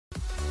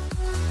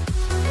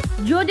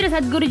ஜோதிட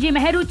சத்குருஜி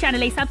மெஹரு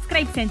சேனலை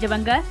சப்ஸ்கிரைப்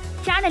செஞ்சவங்க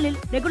சேனலில்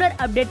ரெகுலர்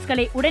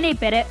அப்டேட்ஸ்களை உடனே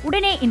பெற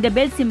உடனே இந்த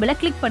பெல் சிம்பலை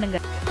கிளிக் பண்ணுங்க.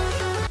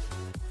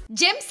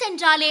 ஜெம்ஸ்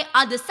என்றாலே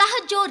அது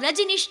Sahajo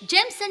Rajneesh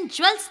gems and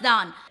jewels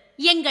தான்.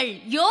 எங்கள்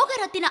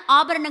யோகரத்தின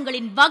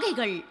ஆபரணங்களின்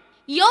வகைகள்: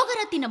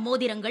 யோகரத்தின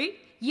மோதிரங்கள்,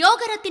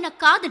 யோகரத்தின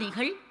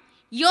காதணிகள்,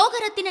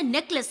 யோகரத்தின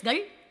நெக்லஸ்கள்,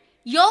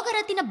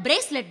 யோகரத்தின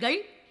பிரேஸ்லெட்கள்,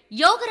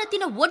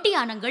 யோகரத்தின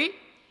ஒட்டியானங்கள்,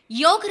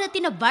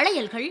 யோகரத்தின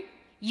வளையல்கள்,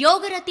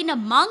 யோகரத்தின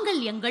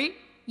மாங்கல்யங்கள்,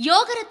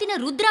 யோகரத்தின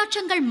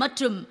ருத்ராட்சங்கள்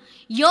மற்றும்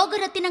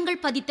யோகரத்தினங்கள்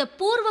பதித்த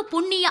பூர்வ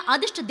புண்ணிய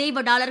அதிர்ஷ்ட தெய்வ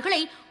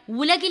டாலர்களை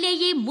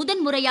உலகிலேயே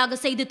முதன்முறையாக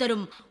செய்து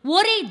தரும்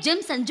ஒரே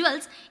ஜெம்ஸ் அண்ட்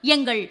ஜுவல்ஸ்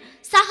எங்கள்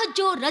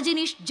Sahajo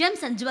Rajneesh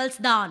gems and jewels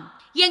தான்.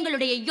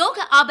 எங்களுடைய யோக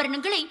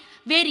ஆபரணங்களை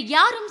வேறு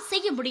யாரும்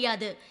செய்ய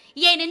முடியாது.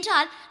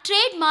 ஏனென்றால்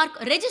ட்ரேட்மார்க்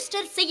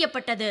ரெஜிஸ்டர்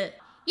செய்யப்பட்டது.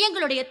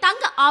 எங்களுடைய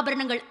தங்க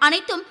ஆபரணங்கள்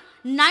அனைத்தும்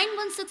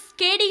 916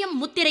 KDM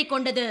முத்திரை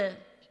கொண்டது.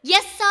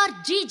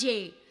 SRGJ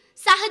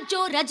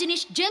Sahajo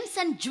Rajneesh gems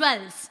and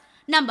jewels,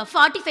 number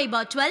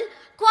 45/12,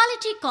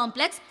 Quality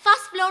Complex,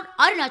 first floor,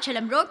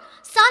 Arunachalam Road,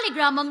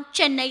 Saligramam,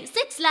 Chennai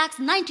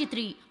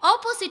 6,93,000,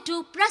 opposite to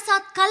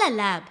Prasad Color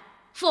Lab.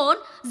 Phone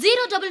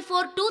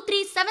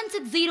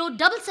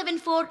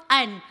 04423760774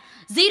 and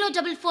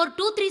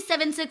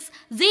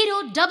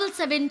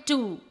 04423760772.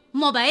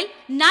 Mobile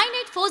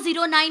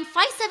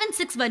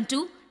 9840957612,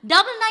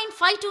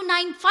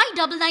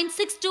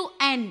 9952959962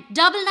 and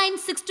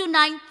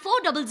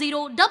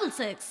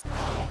 99629400066.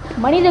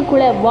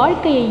 மனிதகுல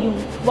வாழ்க்கையையும்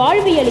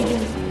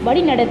வாழ்வியலையும்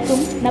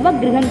வழிநடத்தும்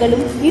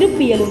நவகிரகங்களும்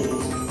இருப்பியலும்.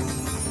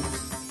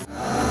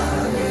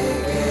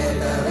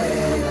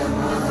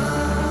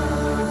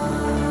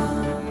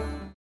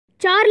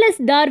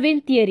 Charles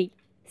Darwin theory,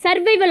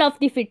 survival of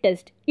the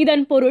fittest.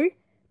 இதன் பொருள்,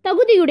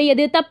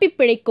 தகுதியுடையது தப்பிப்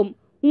பிழைக்கும்.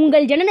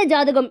 உங்கள் ஜனன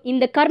ஜாதகம்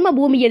இந்த கர்ம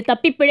பூமியில்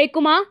தப்பிப்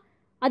பிழைக்குமா?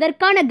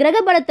 அதற்கான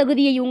கிரகபல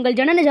தகுதியை உங்கள்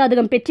ஜனன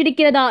ஜாதகம்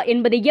பெற்றிருக்கிறதா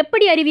என்பதை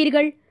எப்படி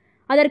அறிவீர்கள்?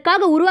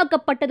 அதற்காக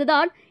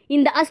உருவாக்கப்பட்டதுதான்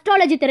இந்த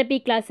அஸ்ட்ராலஜி தெரப்பி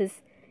கிளாஸஸ்.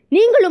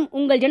 நீங்களும்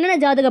உங்கள் ஜனன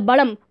ஜாதக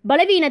பலம்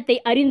பலவீனத்தை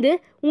அறிந்து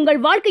உங்கள்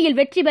வாழ்க்கையில்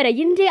வெற்றி பெற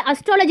இன்றைய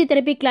அஸ்ட்ராலஜி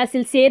தெரப்பி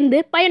கிளாஸில் சேர்ந்து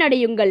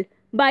பயனடையுங்கள்.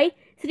 பை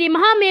ஸ்ரீ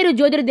மகாமேரு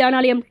ஜோதிட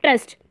தியானாலயம்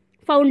ட்ரஸ்ட்,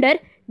 ஃபவுண்டர்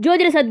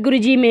ஜோதிட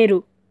சத்குருஜி மேரு.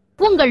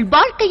 உங்கள்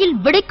வாழ்க்கையில்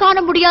விடை காண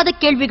முடியாத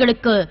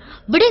கேள்விகளுக்கு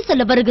விடை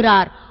சொல்ல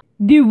வருகிறார்.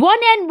 The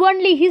one and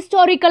only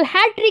historical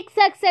Hatric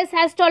success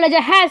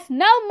astrologer has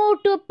now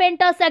moved to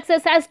Penta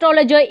success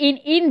astrologer in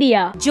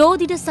India.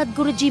 ஜோதிட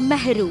சத்குருஜி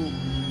மெஹரு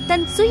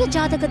தன் சுய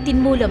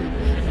ஜாதகத்தின் மூலம்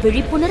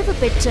விழிப்புணர்வு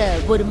பெற்ற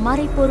ஒரு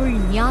மறைபொருள்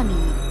ஞானி.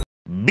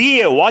 Be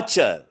a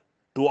watcher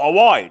to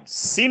avoid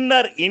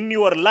sinner in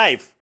your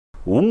life.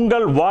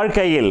 உங்கள்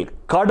வாழ்க்கையில்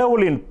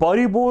கடவுளின்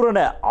பரிபூரண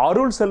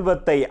அருள்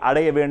செல்வத்தை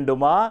அடைய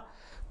வேண்டுமா?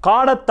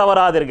 காணத்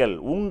தவறாதீர்கள்.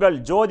 உங்கள்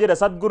ஜோதிட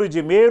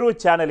சத்குருஜி மேரு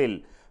சேனலில்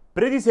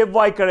பிரதி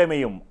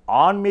செவ்வாய்க்கிழமையும்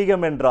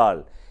ஆன்மீகம் என்றால்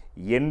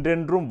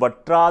என்றென்றும்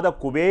வற்றாத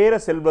குபேர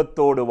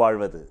செல்வத்தோடு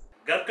வாழ்வது.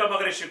 கர்க்க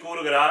மகரிஷி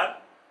கூறுகிறார்,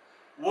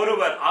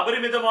 ஒருவர்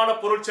அபரிமிதமான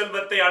பொருள்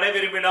செல்வத்தை அடைய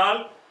விரும்பினால்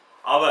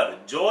அவர்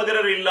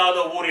ஜோதிடர் இல்லாத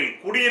ஊரில்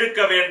குடியிருக்க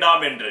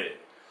வேண்டாம் என்று.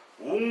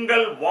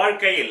 உங்கள்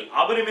வாழ்க்கையில்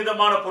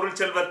அபரிமிதமான பொருள்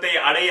செல்வத்தை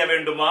அடைய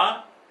வேண்டுமா?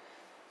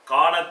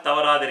 காணத்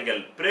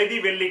தவறாதீர்கள். பிரதி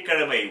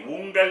வெள்ளிக்கிழமை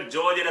உங்கள்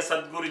ஜோதிட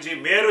சத்குருஜி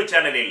மேரு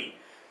சேனலில்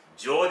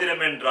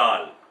ஜோதிடம்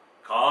என்றால்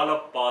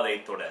காலப்பாதை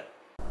தொடர்.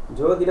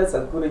 ஜோதிட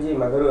சத்குருஜி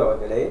மெஹரு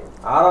அவர்களே,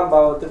 6ஆம்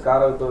பாவத்து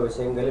காரகத்துவ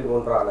விஷயங்களில்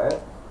ஒன்றான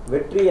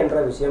வெற்றி என்ற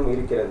விஷயம்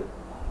இருக்கிறது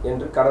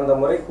என்று கடந்த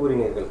முறை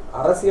கூறினீர்கள்.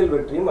 அரசியல்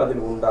வெற்றியும்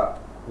அதில் உண்டா?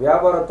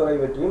 வியாபாரத்துறை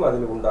வெற்றியும்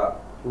அதில் உண்டா?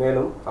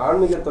 மேலும்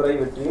ஆன்மீகத்துறை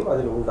வெற்றியும்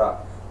அதில் உண்டா?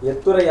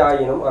 எத்துறை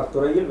ஆயினும்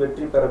அத்துறையில்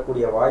வெற்றி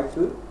பெறக்கூடிய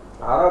வாய்ப்பு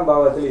 6ஆம்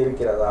பாவத்தில்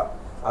இருக்கிறதா?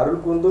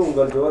 அருள் கூர்ந்து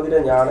உங்கள் ஜோதிட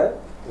ஞான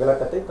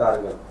விளக்கத்தை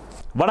தாருங்கள்.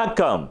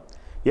 வணக்கம்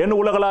என்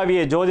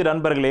உலகளாவிய ஜோதிட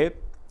அன்பர்களே,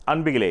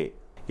 அன்பிகளே.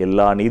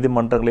 எல்லா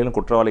நீதிமன்றங்களிலும்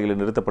குற்றவாளிகள்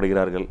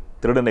நிறுத்தப்படுகிறார்கள்.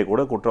 திருடனை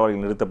கூட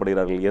குற்றவாளிகள்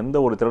நிறுத்தப்படுகிறார்கள். எந்த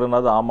ஒரு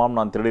திருடனாவது ஆமாம்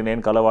நான்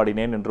திருடினேன்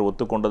களவாடினேன் என்று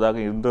ஒத்துக்கொண்டதாக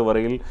இன்று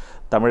வரையில்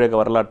தமிழக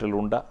வரலாற்றில்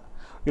உண்டா?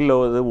 இல்லை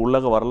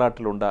உலக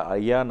வரலாற்றில் உண்டா?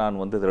 ஐயா, நான்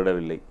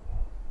திருடவில்லை,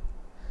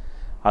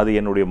 அது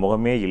என்னுடைய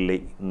முகமே இல்லை.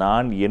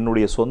 நான்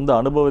என்னுடைய சொந்த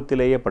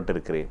அனுபவத்திலேயே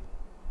பட்டிருக்கிறேன்.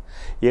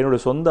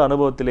 என்னுடைய சொந்த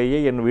அனுபவத்திலேயே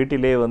என்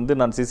வீட்டிலே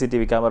நான்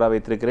சிசிடிவி கேமரா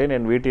வைத்திருக்கிறேன்.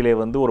 என் வீட்டிலே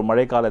ஒரு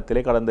மழை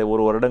காலத்திலே கடந்த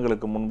ஒரு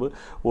வருடங்களுக்கு முன்பு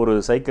ஒரு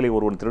சைக்கிளை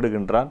ஒருவன்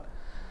திருடுகின்றான்.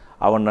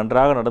 அவன்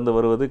நன்றாக நடந்து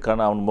வருவது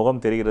அவன் முகம்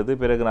தெரிகிறது.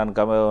 பிறகு நான்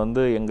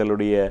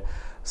எங்களுடைய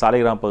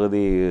சாலிகிராம்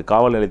பகுதி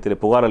காவல்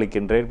நிலையத்தில் புகார்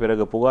அளிக்கின்றேன்.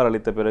 பிறகு புகார்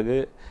அளித்த பிறகு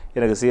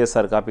எனக்கு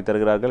CSR காப்பி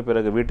தருகிறார்கள்.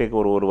 பிறகு வீட்டுக்கு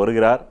ஒருவர்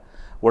வருகிறார்.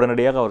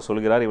 உடனடியாக அவர்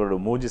சொல்கிறார்,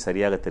 இவருடைய மூஞ்சி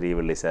சரியாக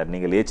தெரியவில்லை சார்,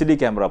 நீங்கள் HD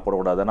கேமரா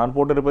போடக்கூடாது. நான்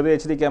போட்டிருப்பது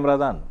HD கேமரா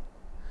தான்.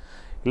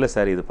 இல்லை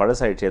சார், இது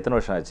பழசாயிடுச்சு. எத்தனை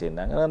வருஷம் ஆச்சு?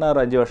 என்னங்க, நான்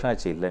 5 வருஷம்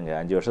ஆச்சு. இல்லைங்க,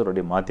 5 வருஷம்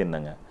ரெடி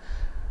மாற்றினேங்க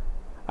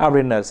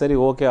அப்படின்னார். சரி,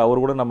 ஓகே,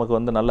 அவர் கூட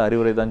நமக்கு நல்ல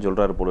அறிவுரை தான்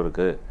சொல்கிறார் போல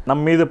இருக்கு.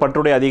 நம் மீது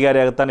பற்றுடைய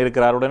அதிகாரியாகத்தான்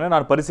இருக்கிறார். உடனே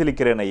நான்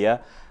பரிசீலிக்கிறேன் ஐயா,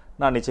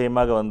 நான்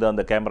நிச்சயமாக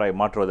அந்த கேமராவை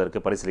மாற்றுவதற்கு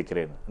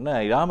பரிசீலிக்கிறேன். என்ன,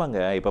 ஆமாங்க,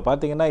 இப்போ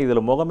பார்த்தீங்கன்னா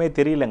இதில் முகமே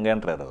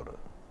தெரியலங்கன்றார் அவர்.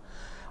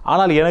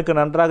 ஆனால் எனக்கு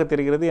நன்றாக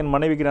தெரிகிறது, என்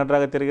மனைவிக்கு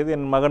நன்றாக தெரிகிறது,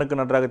 என் மகனுக்கு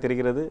நன்றாக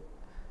தெரிகிறது.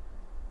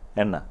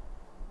 என்ன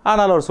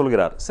ஆனால் அவர்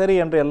சொல்கிறார் சரி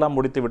என்று எல்லாம்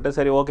முடித்து விட்டு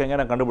சரி ஓகேங்க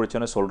நான்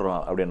கண்டுபிடிச்சோன்னே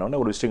சொல்கிறோம் அப்படின்னோடனே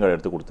ஒரு விசிட்டிங் கார்டு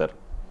எடுத்து கொடுத்தாரு.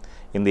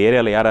 இந்த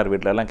ஏரியாவில் யார் யார்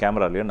வீட்டில் எல்லாம்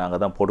கேமரா இல்லையோ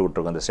நாங்கள் தான்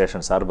போட்டுக்கிட்டுருக்கோம் அந்த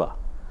ஸ்டேஷன் சார்பாக,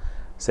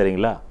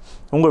 சரிங்களா,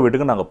 உங்கள்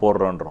வீட்டுக்கு நாங்கள்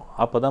போடுறோன்றோம்.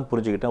 அப்போ தான்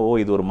புரிஞ்சுக்கிட்டேன், ஓ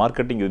இது ஒரு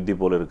மார்க்கெட்டிங் யுத்தி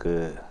போல்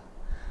இருக்குது,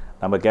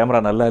 நம்ம கேமரா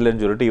நல்லா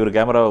இல்லைன்னு சொல்லிட்டு இவர்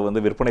கேமராவை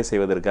வந்து விற்பனை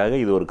செய்வதற்காக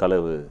இது ஒரு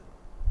களவு.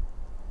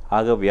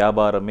 ஆக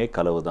வியாபாரமே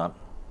களவு தான்.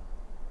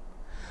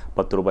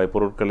 10 ரூபாய்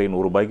பொருட்களை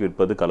 100 ரூபாய்க்கு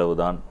விற்பது களவு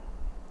தான்.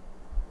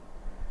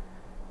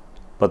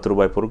 10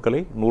 ரூபாய் பொருட்களை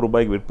 100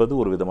 ரூபாய்க்கு விற்பது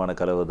ஒரு விதமான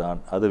களவு தான்.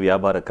 அது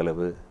வியாபார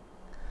களவு.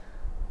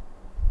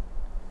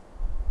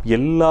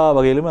 எல்லா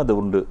வகையிலுமே அது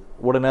உண்டு.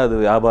 உடனே அது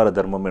வியாபார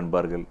தர்மம்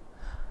என்பார்கள்.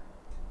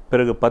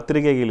 பிறகு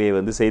பத்திரிகைகளே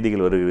வந்து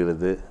செய்திகள்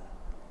வருகிறது.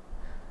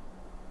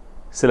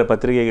 சில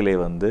பத்திரிகைகளே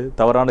வந்து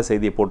தவறான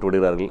செய்தியை போட்டு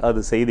விடுகிறார்கள், அது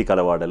செய்தி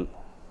களவாடல்.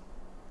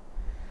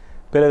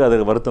 பிறகு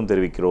அதுக்கு வருத்தம்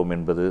தெரிவிக்கிறோம்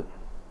என்பது.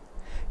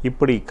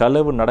 இப்படி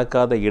களவு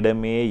நடக்காத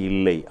இடமே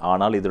இல்லை.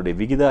 ஆனால் இதனுடைய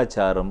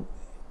விகிதாச்சாரம்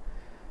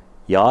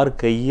யார்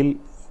கையில்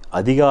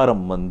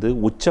அதிகாரம் வந்து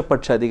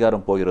உச்சபட்ச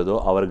அதிகாரம் போகிறதோ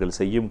அவர்கள்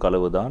செய்யும்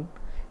களவுதான்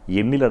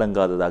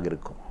எண்ணிலடங்காததாக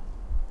இருக்கும்.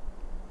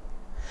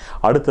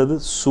 அடுத்தது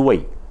சுவை,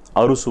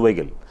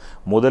 அறுசுவைகள்.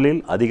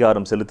 முதலில்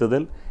அதிகாரம்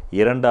செலுத்துதல்,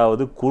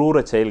 இரண்டாவது குரூர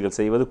செயல்கள்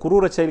செய்வது.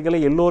 குரூர செயல்களை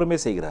எல்லோருமே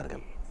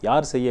செய்கிறார்கள்,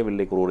 யார்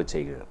செய்யவில்லை குரூர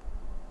செயல்கள்?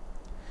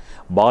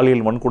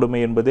 பாலியல்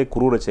வன்கொடுமை என்பதே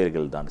குரூர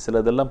செயல்கள் தான்.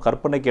 சிலதெல்லாம்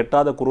கற்பனைக்கு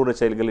எட்டாத குரூர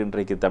செயல்கள்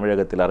இன்றைக்கு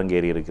தமிழகத்தில்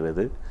அரங்கேறி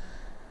இருக்கிறது.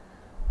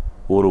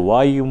 ஒரு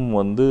வாயும்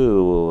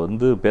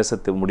வந்து பேச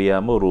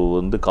முடியாமல்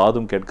ஒரு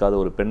காதும் கேட்காத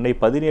ஒரு பெண்ணை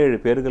 17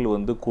 பேர்கள்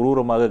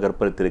குரூரமாக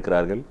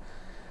கற்பழித்திருக்கிறார்கள்.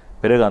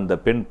 பிறகு அந்த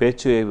பெண்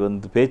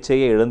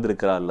பேச்சையே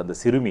இழந்திருக்கிறாள். அந்த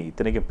சிறுமி,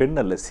 இத்தனைக்கு பெண்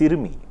அல்ல,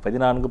 சிறுமி,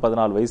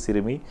 14 வயசு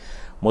சிறுமி.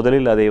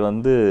 முதலில் அதை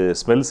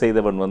ஸ்மெல்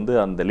செய்தவன்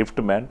அந்த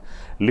லிஃப்ட்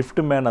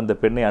மேன் அந்த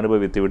பெண்ணை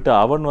அனுபவித்து விட்டு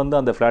அவன்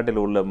அந்த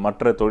ஃப்ளாட்டில் உள்ள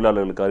மற்ற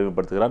தொழிலாளர்களுக்கு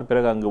அறிமுகப்படுத்துகிறான்.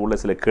 பிறகு அங்கு உள்ள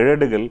சில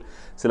கிழடுகள்,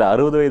 சில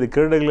 60 வயது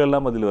கிழடுகள்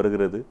எல்லாம் அதில்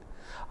வருகிறது.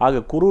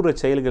 ஆக குரூர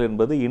செயல்கள்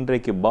என்பது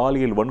இன்றைக்கு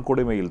பாலியல்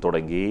வன்கொடுமையில்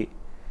தொடங்கி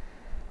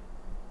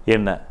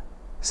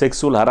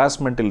செக்ஸுவல்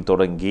ஹராஸ்மெண்ட்டில்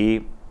தொடங்கி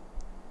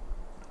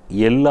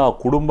எல்லா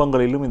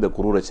குடும்பங்களிலும் இந்த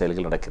குரூர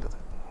செயல்கள் நடக்கிறது.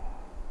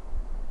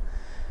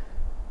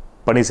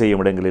 பணி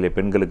செய்யும் இடங்களிலே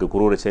பெண்களுக்கு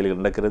குரூர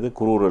செயல்கள் நடக்கிறது.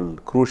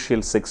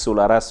 குரூஷியல்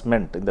செக்ஸுவல்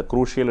ஹராஸ்மெண்ட், இந்த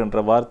குரூஷியல்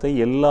என்ற வார்த்தை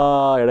எல்லா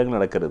இடங்களும்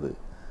நடக்கிறது.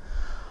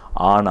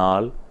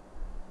 ஆனால்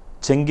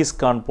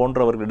செங்கிஸ்கான்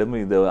போன்றவர்களிடம்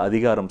இந்த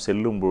அதிகாரம்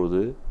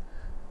செல்லும்போது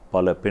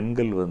பல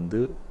பெண்கள்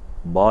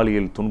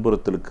பாலியல்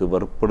துன்புறுத்தலுக்கு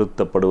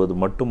வற்புறுத்தப்படுவது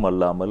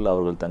மட்டுமல்லாமல்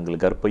அவர்கள்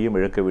தங்கள் கற்பையும்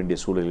இழக்க வேண்டிய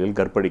சூழலில்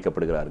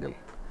கற்பழிக்கப்படுகிறார்கள்.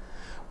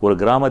 ஒரு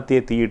கிராமத்தையே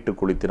தீயிட்டு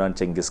குளித்தினான்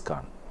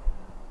செங்கிஸ்கான்.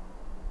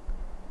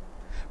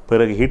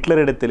 பிறகு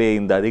ஹிட்லரிடத்திலே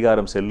இந்த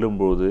அதிகாரம்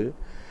செல்லும்போது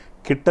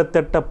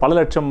கிட்டத்தட்ட பல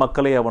லட்சம்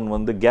மக்களை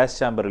அவன் கேஸ்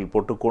சாம்பரில்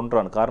போட்டு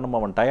கொன்றான். காரணம்,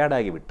 அவன்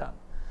டயர்டாகி விட்டான்.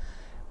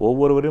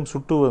 ஒவ்வொருவரையும்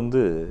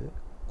சுட்டு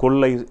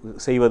கொள்ளை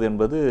செய்வது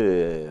என்பது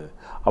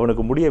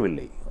அவனுக்கு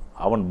முடியவில்லை.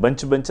 அவன்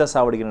பெஞ்சாக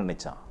சாவடிக்கணும்னு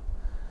நினைச்சான்.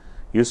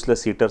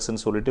 யூஸ்லெஸ்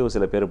ஹீட்டர்ஸ்ன்னு சொல்லிட்டு ஒரு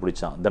சில பேரை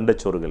பிடிச்சான்,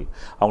 தண்டச்சோறுகள்.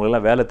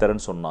 அவங்களெல்லாம் வேலை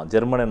தரேன்னு சொன்னான்.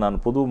 ஜெர்மனை நான்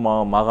புது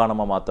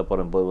மாகாணமாக மாற்ற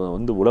போகிறேன்,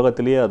 இப்போ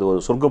உலகத்திலேயே அது ஒரு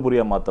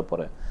சொர்க்கபுரியாக மாற்ற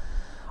போகிறேன்.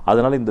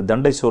 அதனால் இந்த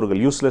தண்டைச்சோறுகள்,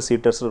 யூஸ்லெஸ்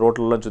ஹீட்டர்ஸ்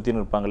ரோட்டிலலாம்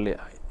சுற்றின்னு இருப்பாங்க இல்லையா,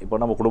 இப்போ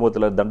நம்ம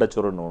குடும்பத்தில்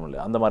தண்டச்சோறுன்னு ஒன்றும் இல்லை,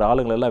 அந்த மாதிரி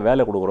ஆளுங்களெல்லாம்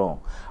வேலை கொடுக்குறோம்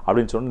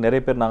அப்படின்னு சொல்லி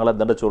நிறைய பேர்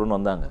நாங்களாம் தண்டச்சோறுன்னு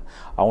வந்தாங்க.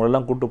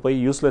 அவங்களெல்லாம் கூப்பிட்டு போய்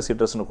யூஸ்லெஸ்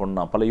ஹீட்டர்ஸ்னு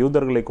கொண்டான். பல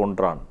யூதர்களை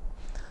கொன்றான்.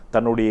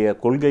 தன்னுடைய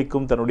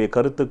கொள்கைக்கும் தன்னுடைய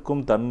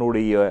கருத்துக்கும்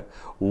தன்னுடைய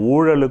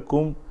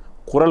ஊழலுக்கும்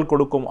குரல்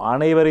கொடுக்கும்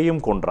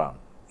அனைவரையும் கொன்றான்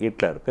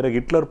ஹிட்லர். பிறகு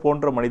ஹிட்லர்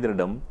போன்ற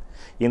மனிதனிடம்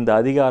இந்த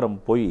அதிகாரம்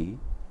போய்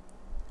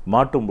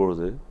மாட்டும்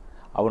பொழுது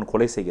அவன்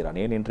கொலை செய்கிறான்.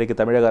 ஏன் இன்றைக்கு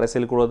தமிழக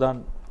அரசியல் கூட தான்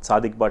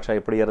சாதிக் பாட்ஷா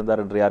எப்படி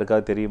இறந்தார் என்று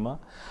யாருக்காவது தெரியுமா?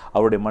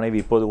 அவருடைய மனைவி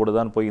இப்போது கூட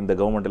தான் போய் இந்த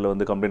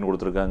கவர்மெண்ட்டில் கம்ப்ளைண்ட்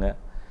கொடுத்துருக்காங்க.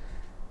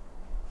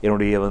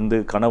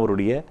 என்னுடைய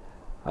கணவருடைய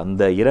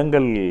அந்த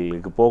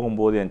இரங்கலுக்கு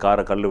போகும்போது என்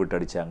காரை கல் விட்டு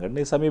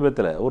அடித்தாங்கன்னு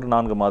சமீபத்தில் ஒரு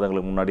 4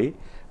 மாதங்களுக்கு முன்னாடி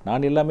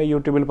நான் எல்லாமே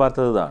யூடியூபில்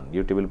பார்த்தது தான்.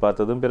 யூடியூபில்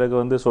பார்த்ததும்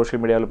பிறகு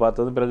சோஷியல் மீடியாவில்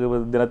பார்த்ததும் பிறகு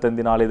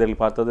தினத்தந்தி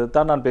நாளிதழில் பார்த்தது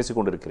தான் நான்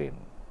பேசிக்கொண்டிருக்கிறேன்.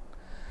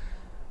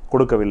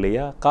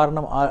 கொடுக்கவில்லையா?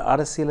 காரணம்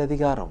அரசியல்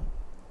அதிகாரம்.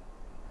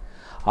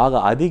 ஆக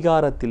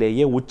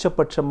அதிகாரத்திலேயே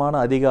உச்சபட்சமான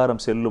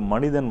அதிகாரம் செல்லும்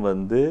மனிதன்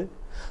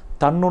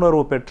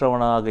தன்னுணர்வு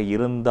பெற்றவனாக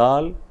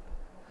இருந்தால்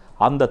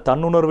அந்த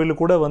தன்னுணர்வில்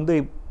கூட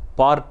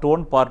பார்ட்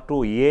 1 பார்ட் 2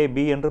 A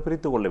B என்று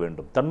பிரித்து கொள்ள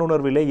வேண்டும்.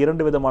 தன்னுணர்விலே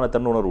 2 விதமான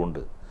தன்னுணர்வு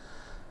உண்டு.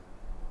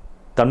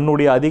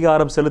 தன்னுடைய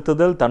அதிகாரம்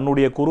செலுத்துதல்,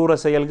 தன்னுடைய குரூர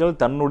செயல்கள்,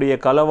 தன்னுடைய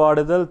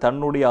களவாடுதல்,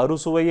 தன்னுடைய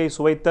அறுசுவையை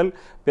சுவைத்தல்,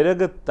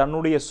 பிறகு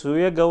தன்னுடைய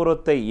சுய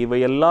கௌரவத்தை இவை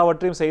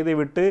எல்லாவற்றையும்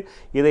செய்துவிட்டு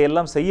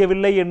இதையெல்லாம்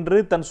செய்யவில்லை என்று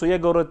தன் சுய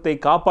கௌரவத்தை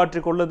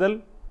காப்பாற்றிக் கொள்ளுதல்,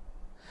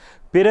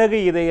 பிறகு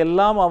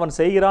இதையெல்லாம் அவன்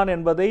செய்கிறான்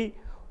என்பதை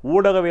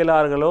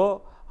ஊடகவியலாளர்களோ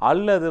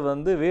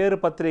அல்லது வேறு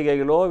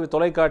பத்திரிகைகளோ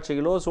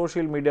தொலைக்காட்சிகளோ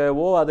சோஷியல்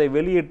மீடியாவோ அதை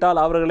வெளியிட்டால்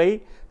அவர்களை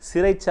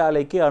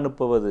சிறைச்சாலைக்கு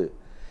அனுப்புவது.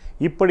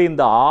 இப்படி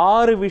இந்த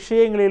 6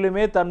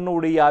 விஷயங்களிலுமே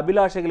தன்னுடைய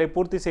அபிலாஷைகளை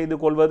பூர்த்தி செய்து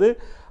கொள்வது,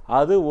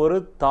 அது ஒரு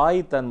தாய்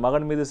தன்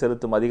மகன் மீது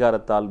செலுத்தும்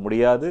அதிகாரத்தால்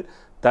முடியாது,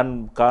 தன்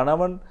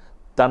கணவன்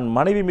தன்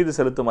மனைவி மீது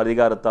செலுத்தும்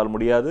அதிகாரத்தால்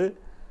முடியாது,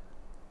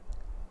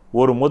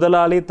 ஒரு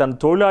முதலாளி தன்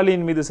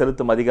தொழிலாளியின் மீது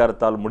செலுத்தும்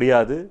அதிகாரத்தால்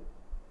முடியாது.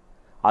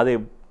 அதை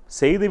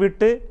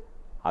செய்துவிட்டு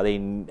அதை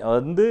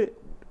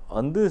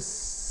வந்து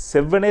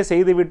செவ்வனே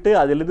செய்துவிட்டு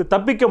அதிலிருந்து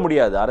தப்பிக்க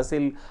முடியாது.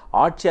 அரசியல்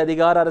ஆட்சி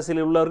அதிகார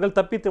அரசியலில் உள்ளவர்கள்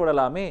தப்பித்து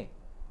விடலாமே.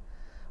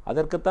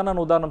 அதற்குத்தான்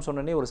நான் உதாரணம்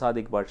சொன்னேனே. ஒரு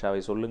சாதிக்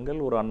பாட்ஷாவை சொல்லுங்கள்,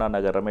 ஒரு அண்ணா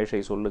நகர்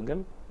ரமேஷை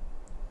சொல்லுங்கள்,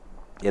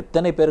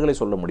 எத்தனை பேர்களை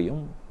சொல்ல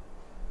முடியும்?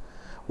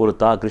 ஒரு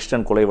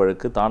கிருஷ்ணன் கொலை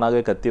வழக்கு,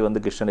 தானாகவே கத்தி வந்து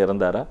கிருஷ்ணன்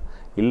இறந்தாரா?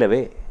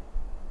 இல்லவே.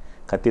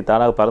 கத்தி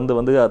தானாக பறந்து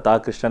வந்து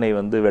கிருஷ்ணனை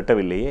வந்து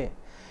வெட்டவில்லையே,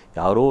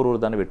 யாரோ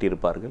ஒருவர் தானே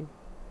வெட்டியிருப்பார்கள்.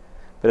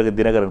 பிறகு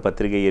தினகரன்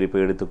பத்திரிகை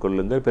எரிப்பை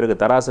எடுத்துக்கொள்ளுங்கள். பிறகு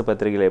தராசு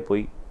பத்திரிகையிலே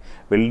போய்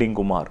வெல்டிங்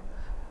குமார்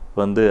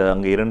வந்து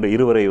அங்கே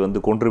இருவரை வந்து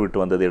கொன்றுவிட்டு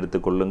வந்ததை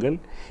எடுத்துக்கொள்ளுங்கள்.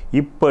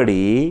 இப்படி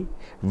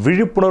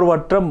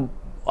விழிப்புணர்வற்ற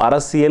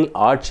அரசியல்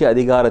ஆட்சி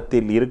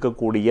அதிகாரத்தில்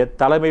இருக்கக்கூடிய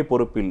தலைமை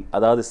பொறுப்பில்,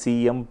 அதாவது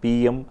சிஎம்,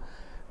 பிஎம்,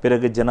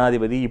 பிறகு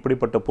ஜனாதிபதி,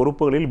 இப்படிப்பட்ட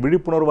பொறுப்புகளில்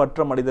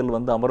விழிப்புணர்வற்ற மனிதர்கள்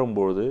வந்து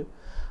அமரும்பொழுது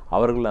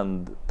அவர்கள்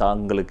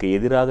தாங்களுக்கு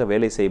எதிராக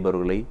வேலை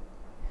செய்பவர்களை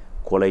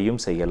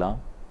கொலையும் செய்யலாம்.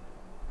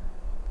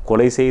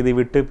 கொலை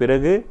செய்துவிட்டு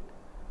பிறகு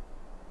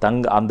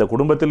அந்த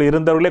குடும்பத்தில்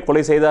இருந்தவர்களே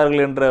கொலை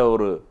செய்தார்கள் என்ற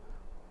ஒரு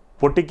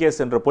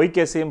பொட்டிக்கேஸ் என்ற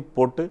பொய்க்கேஸையும்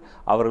போட்டு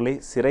அவர்களை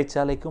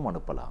சிறைச்சாலைக்கும்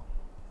அனுப்பலாம்.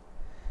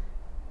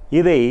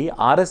 இதை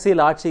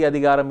அரசியல் ஆட்சி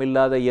அதிகாரம்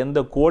இல்லாத எந்த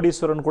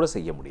கோடீஸ்வரன் கூட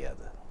செய்ய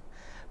முடியாது.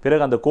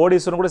 பிறகு அந்த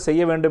கோடீஸ்வரன் கூட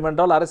செய்ய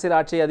வேண்டுமென்றால் அரசியல்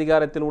ஆட்சி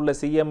அதிகாரத்தில் உள்ள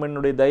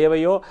சிஎம்னுடைய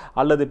தயவையோ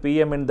அல்லது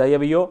பிஎம்மின்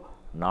தயவையோ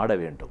நாட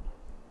வேண்டும்.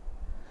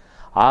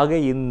 ஆக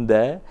இந்த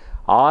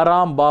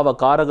 6ஆம் பாவ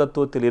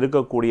காரகத்துவத்தில்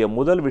இருக்கக்கூடிய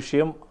முதல்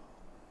விஷயம்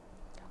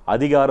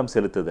அதிகாரம்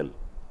செலுத்துதல்.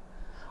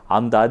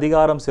 அந்த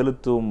அதிகாரம்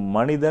செலுத்தும்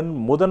மனிதன்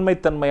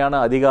முதன்மைத்தன்மையான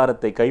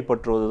அதிகாரத்தை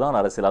கைப்பற்றுவதுதான்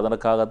அரசியல்.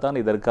 அதற்காகத்தான்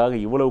இதற்காக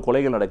இவ்வளவு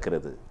கொலைகள்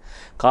நடக்கிறது.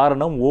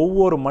 காரணம்,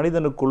 ஒவ்வொரு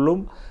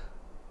மனிதனுக்குள்ளும்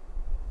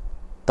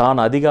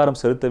தான் அதிகாரம்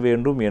செலுத்த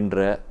வேண்டும்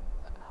என்ற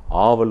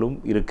ஆவலும்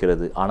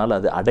இருக்கிறது. ஆனால்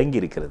அது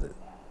அடங்கி இருக்கிறது.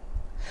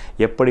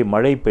 எப்படி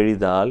மழை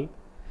பெய்தால்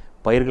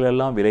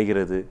பயிர்களெல்லாம்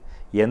விளைகிறது,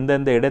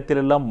 எந்தெந்த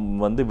இடத்திலெல்லாம்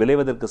வந்து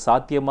விளைவதற்கு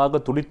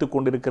சாத்தியமாக துடித்து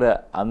கொண்டிருக்கிற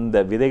அந்த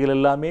விதைகள்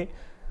எல்லாமே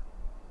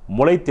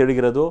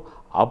முளைத்தெழுகிறதோ,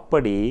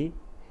 அப்படி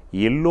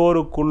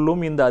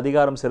எல்லோருக்குள்ளும் இந்த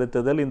அதிகாரம்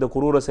செலுத்துதல், இந்த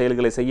குரூர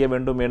செயல்களை செய்ய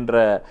வேண்டும் என்ற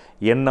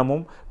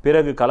எண்ணமும்,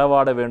 பிறகு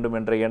களவாட வேண்டும்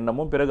என்ற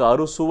எண்ணமும், பிறகு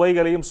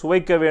அறுசுவைகளையும்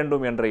சுவைக்க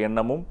வேண்டும் என்ற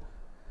எண்ணமும்,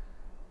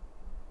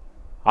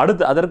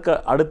 அதற்கு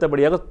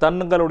அடுத்தபடியாக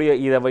தங்களுடைய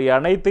இவை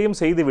அனைத்தையும்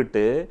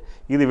செய்துவிட்டு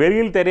இது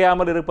வெளியில்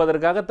தெரியாமல்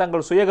இருப்பதற்காக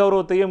தங்கள்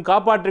சுயகௌரவத்தையும்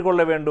காப்பாற்றிக்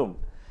கொள்ள வேண்டும்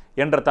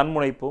என்ற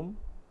தன்முனைப்பும்,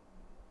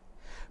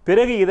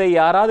 பிறகு இதை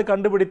யாராவது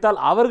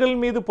கண்டுபிடித்தால் அவர்கள்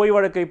மீது பொய்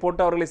வழக்கை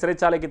போட்டு அவர்களை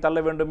சிறைச்சாலைக்கு தள்ள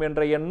வேண்டும்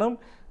என்ற எண்ணம்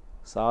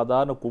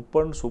சாதாரண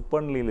குப்பன்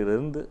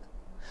சுப்பனிலிருந்து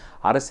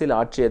அரசியல்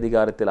ஆட்சி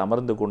அதிகாரத்தில்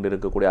அமர்ந்து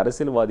கொண்டிருக்கக்கூடிய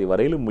அரசியல்வாதி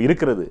வரையிலும்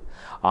இருக்கிறது.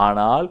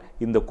 ஆனால்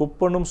இந்த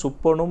குப்பனும்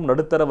சுப்பனும்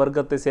நடுத்தர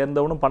வர்க்கத்தை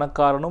சேர்ந்தவனும்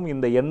பணக்காரனும்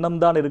இந்த எண்ணம்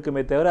தான்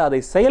இருக்குமே தவிர அதை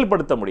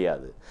செயல்படுத்த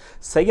முடியாது.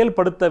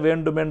 செயல்படுத்த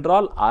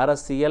வேண்டுமென்றால்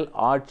அரசியல்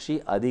ஆட்சி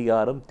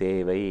அதிகாரம்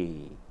தேவை.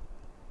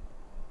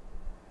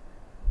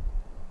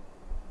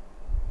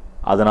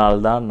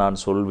 அதனால்தான் நான்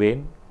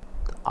சொல்வேன்,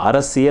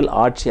 அரசியல்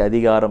ஆட்சி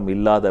அதிகாரம்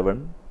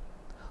இல்லாதவன்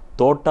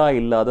தோட்டா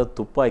இல்லாத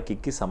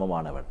துப்பாக்கிக்கு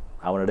சமமானவன்.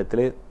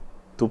 அவனிடத்திலே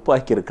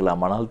துப்பாக்கி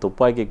இருக்கலாம், ஆனால்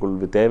துப்பாக்கிக்குள்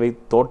தேவை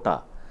தோட்டா.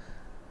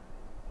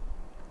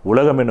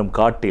 உலகம் என்னும்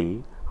காட்டில்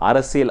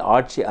அரசியல்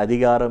ஆட்சி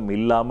அதிகாரம்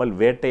இல்லாமல்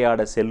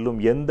வேட்டையாட செல்லும்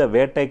எந்த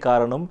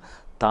வேட்டைக்காரனும்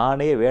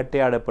தானே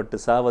வேட்டையாடப்பட்டு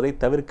சாவதை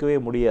தவிர்க்கவே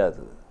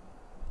முடியாது.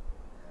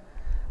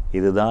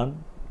 இதுதான்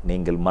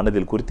நீங்கள்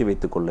மனதில் குறித்து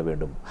வைத்துக் கொள்ள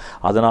வேண்டும்.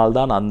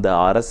 அதனால்தான் அந்த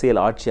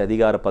அரசியல் ஆட்சி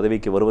அதிகார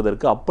பதவிக்கு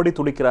வருவதற்கு அப்படி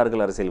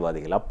துடிக்கிறார்கள்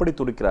அரசியல்வாதிகள், அப்படி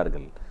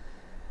துடிக்கிறார்கள்.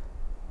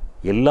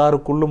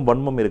 எல்லாருக்குள்ளும்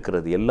வன்மம்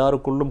இருக்கிறது,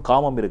 எல்லாருக்குள்ளும்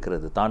காமம்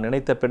இருக்கிறது, தான்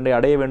நினைத்த பெண்ணை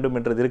அடைய வேண்டும்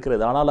என்றது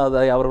இருக்கிறது. ஆனால்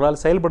அதை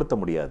அவர்களால் செயல்படுத்த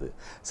முடியாது.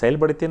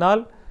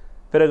 செயல்படுத்தினால்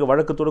பிறகு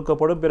வழக்கு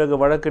தொடுக்கப்படும்,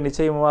 பிறகு வழக்கு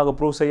நிச்சயமாக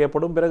ப்ரூவ்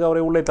செய்யப்படும், பிறகு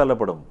அவரை உள்ளே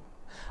தள்ளப்படும்.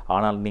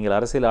 ஆனால் நீங்கள்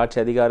அரசியல் ஆட்சி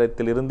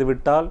அதிகாரத்தில் இருந்து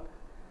விட்டால்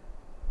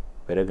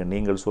பிறகு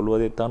நீங்கள்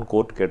சொல்வதைத்தான்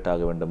கோர்ட்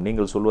கேட்டாக வேண்டும்,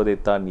 நீங்கள்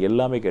சொல்வதைத்தான்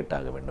எல்லாமே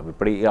கேட்டாக வேண்டும்.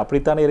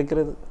 அப்படித்தானே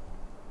இருக்கிறது.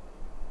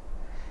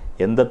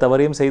 எந்த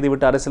தவறையும்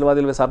செய்துவிட்டு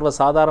அரசியல்வாதிகள் சர்வ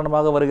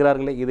சாதாரணமாக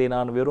வருகிறார்களே. இதை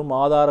நான் வெறும்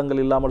ஆதாரங்கள்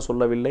இல்லாமல்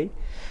சொல்லவில்லை.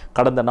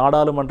 கடந்த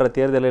நாடாளுமன்ற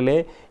தேர்தலிலே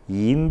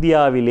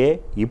இந்தியாவிலே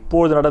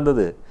இப்பொழுது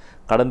நடந்தது,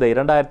 கடந்த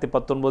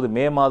 2019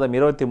 மே மாதம்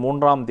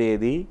 23ஆம்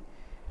தேதி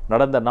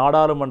நடந்த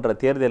நாடாளுமன்ற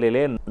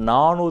தேர்தலிலே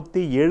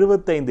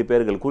 475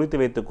 பேர்கள், குறித்து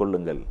வைத்துக்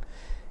கொள்ளுங்கள்,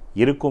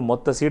 இருக்கும்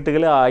மொத்த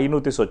சீட்டுகளே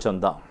 500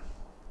 சொச்சம்தான்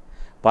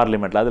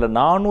பார்லிமெண்ட்டில். அதில்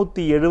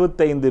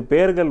 475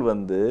 பேர்கள்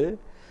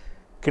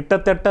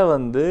கிட்டத்தட்ட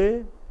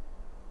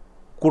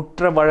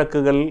குற்ற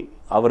வழக்குகள்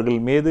அவர்கள்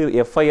மீது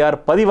எஃப்ஐஆர்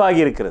பதிவாகி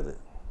இருக்கிறது.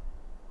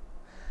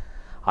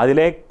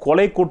 அதிலே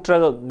கொலை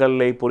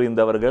குற்றங்களை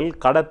புரிந்தவர்கள்,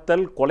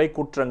 கடத்தல் கொலை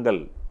குற்றங்கள்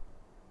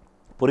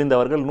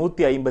புரிந்தவர்கள்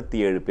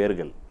 157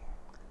 பேர்கள்.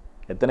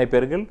 எத்தனை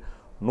பேர்கள்?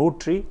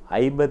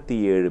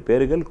 157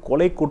 பேர்கள்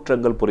கொலை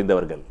குற்றங்கள்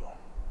புரிந்தவர்கள்.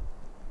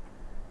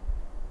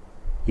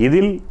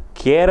 இதில்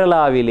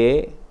கேரளாவிலே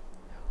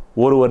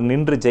ஒருவர்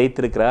நின்று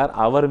ஜெயித்திருக்கிறார்.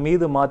 அவர்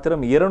மீது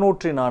மாத்திரம்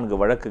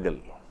 204 வழக்குகள்.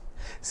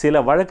 சில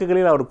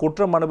வழக்குகளில் அவர்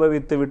குற்றம்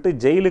அனுபவித்துவிட்டு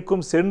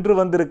ஜெயிலுக்கும் சென்று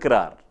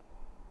வந்திருக்கிறார்.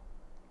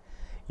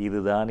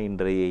 இதுதான்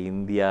இன்றைய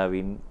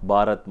இந்தியாவின்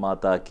பாரத்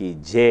மாதா கி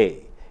ஜே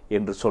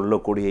என்று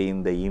சொல்லக்கூடிய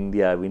இந்த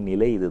இந்தியாவின்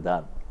நிலை.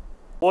 இதுதான்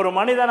ஒரு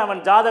மனிதன் அவன்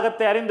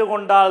ஜாதகத்தை அறிந்து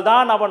கொண்டால்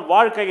தான் அவன்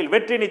வாழ்க்கையில்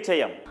வெற்றி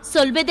நிச்சயம்.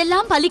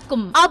 சொல்வதெல்லாம்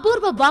பலிக்கும்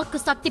அபூர்வ வாக்கு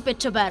சக்தி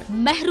பெற்றவர்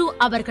மெஹ்ரு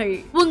அவர்கள்.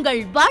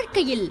 உங்கள்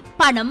வாழ்க்கையில்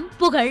பணம்,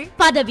 புகழ்,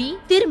 பதவி,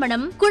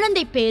 திருமணம்,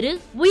 குழந்தை பேறு,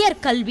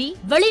 உயர்கல்வி,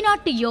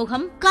 வெளிநாட்டு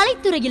யோகம்,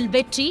 கலைத்துறையில்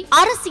வெற்றி,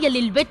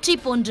 அரசியலில் வெற்றி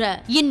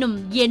போன்ற இன்னும்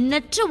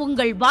எண்ணற்ற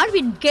உங்கள்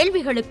வாழ்வின்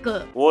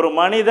கேள்விகளுக்கு ஒரு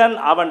மனிதன்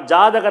அவன்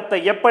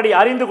ஜாதகத்தை எப்படி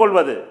அறிந்து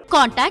கொள்வது?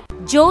 கான்டாக்ட்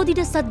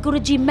ஜோதிட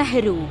Sadguruji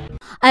Mehru.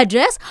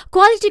 Address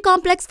Quality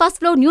Complex, first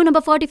floor, new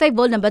number 45,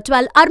 wall number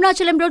 12,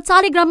 Arunachalam Road,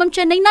 Saligramam,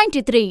 Chennai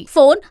 93.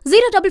 Phone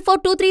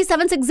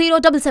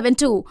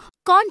 0442376072.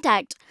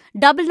 Contact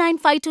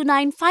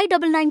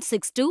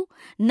 995295962,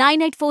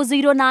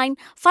 98409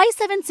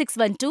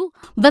 57612.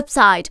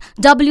 Website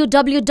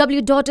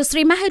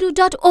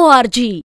www.srimehru.org.